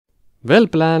Well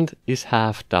planned is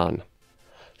half done.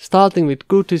 Starting with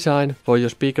good design for your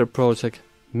speaker project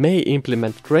may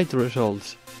implement great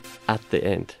results at the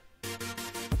end.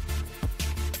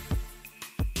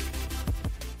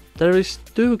 There is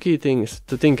two key things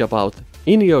to think about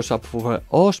in your subwoofer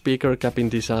or speaker cabin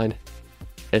design,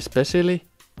 especially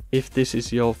if this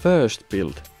is your first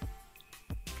build.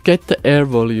 Get the air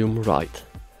volume right.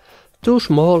 Too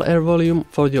small air volume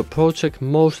for your project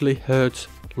mostly hurts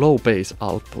low bass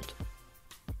output.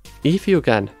 If you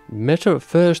can, measure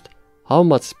first how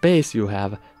much space you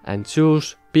have and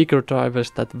choose speaker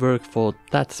drivers that work for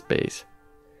that space.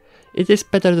 It is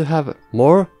better to have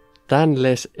more than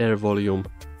less air volume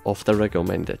of the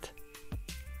recommended.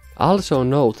 Also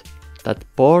note that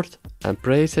board and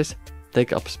braces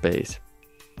take up space.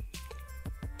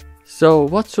 So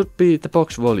what should be the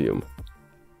box volume?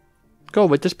 Go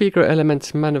with the speaker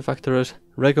elements manufacturer's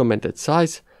recommended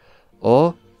size,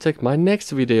 or check my next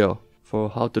video for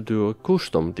how to do a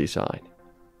custom design.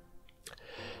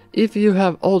 If you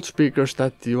have old speakers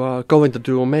that you are going to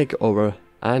do a makeover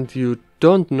and you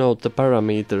don't know the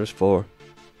parameters for,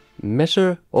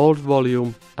 measure old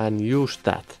volume and use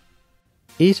that.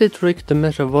 Easy trick to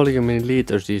measure volume in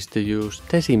liters is to use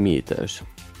decimeters.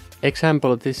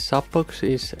 Example, this subbox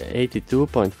is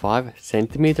 82.5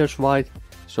 centimeters wide,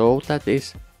 so that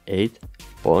is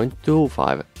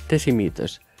 8.25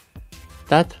 decimeters.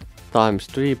 That times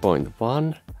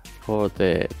 3.1 for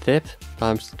the depth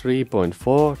times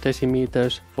 3.4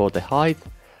 decimeters for the height,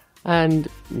 and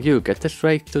you get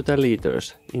straight to the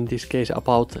liters, in this case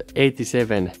about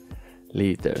 87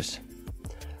 liters.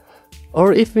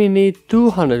 Or if we need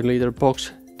 200 liter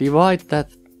box, divide that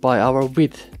by our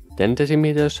width 10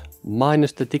 decimeters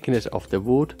minus the thickness of the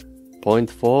wood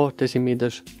 0.4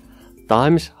 decimeters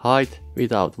times height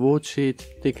without wood sheet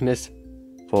thickness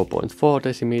 4.4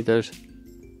 decimeters,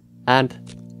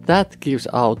 and that gives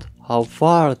out how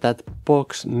far that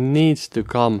box needs to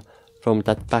come from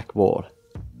that back wall.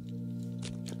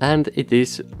 And it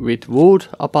is with wood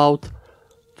about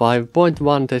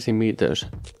 5.1 decimeters,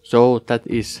 so that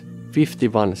is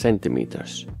 51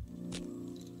 centimeters.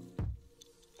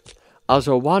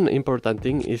 Also, one important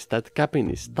thing is that cabin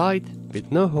is tight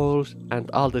with no holes and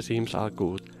all the seams are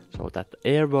good, so that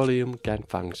air volume can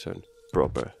function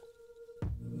proper.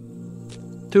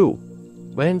 2.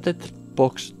 Vented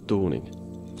box tuning.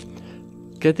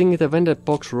 Getting the vented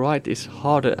box right is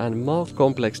harder and more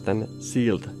complex than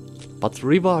sealed, but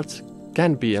rewards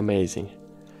can be amazing.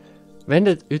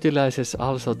 Vented utilizes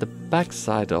also the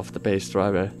backside of the bass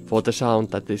driver for the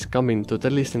sound that is coming to the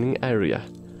listening area.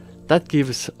 That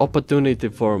gives opportunity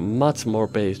for much more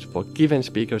bass for given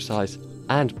speaker size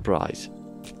and price.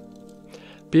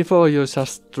 Before you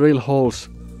just drill holes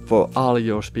for all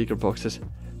your speaker boxes,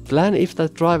 plan if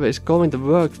that driver is going to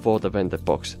work for the vented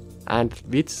box and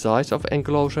which size of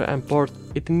enclosure and port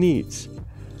it needs.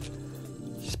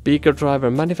 Speaker driver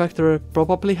manufacturer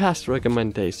probably has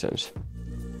recommendations.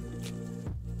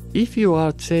 If you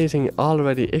are chasing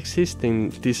already existing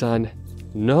design,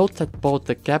 note that both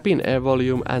the cabin air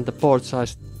volume and the port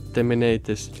size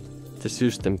determines the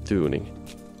system tuning.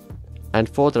 And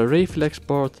for the reflex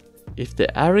port, if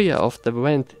the area of the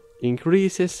vent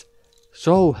increases,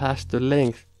 so has the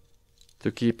length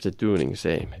to keep the tuning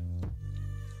same.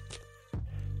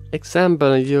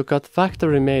 Example, you got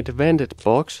factory made vented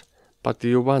box, but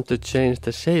you want to change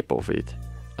the shape of it.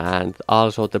 And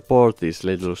also the port is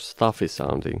little stuffy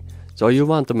sounding, so you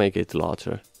want to make it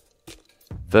larger.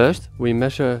 First we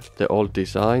measure the old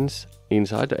designs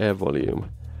inside the air volume.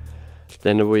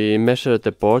 Then we measure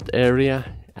the port area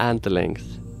and the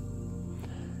length.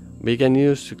 We can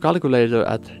use calculator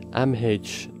at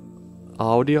MH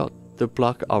Audio to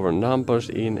plug our numbers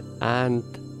in and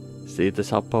see the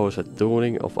supposed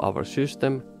tuning of our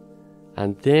system,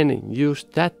 and then use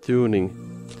that tuning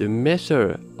to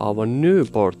measure our new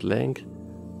port length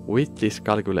with this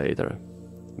calculator.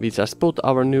 We just put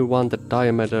our new wanted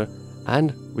diameter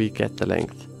and we get the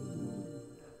length.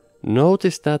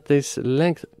 Notice that this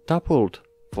length doubled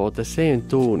for the same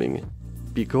tuning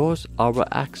because our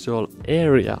actual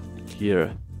area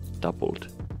here doubled.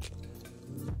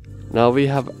 Now we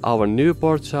have our new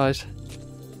port size.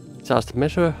 Just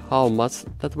measure how much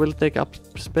that will take up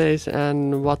space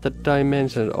and what the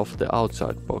dimension of the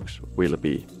outside box will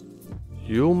be.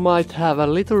 You might have a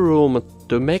little room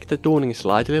to make the tuning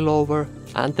slightly lower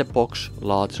and the box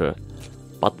larger,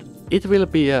 but it will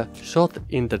be a shot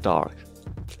in the dark.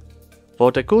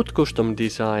 For the good custom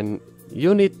design,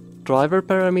 you need driver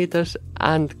parameters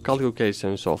and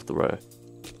calculation software.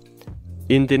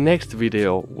 In the next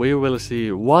video, we will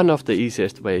see one of the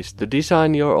easiest ways to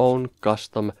design your own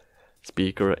custom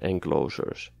speaker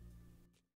enclosures.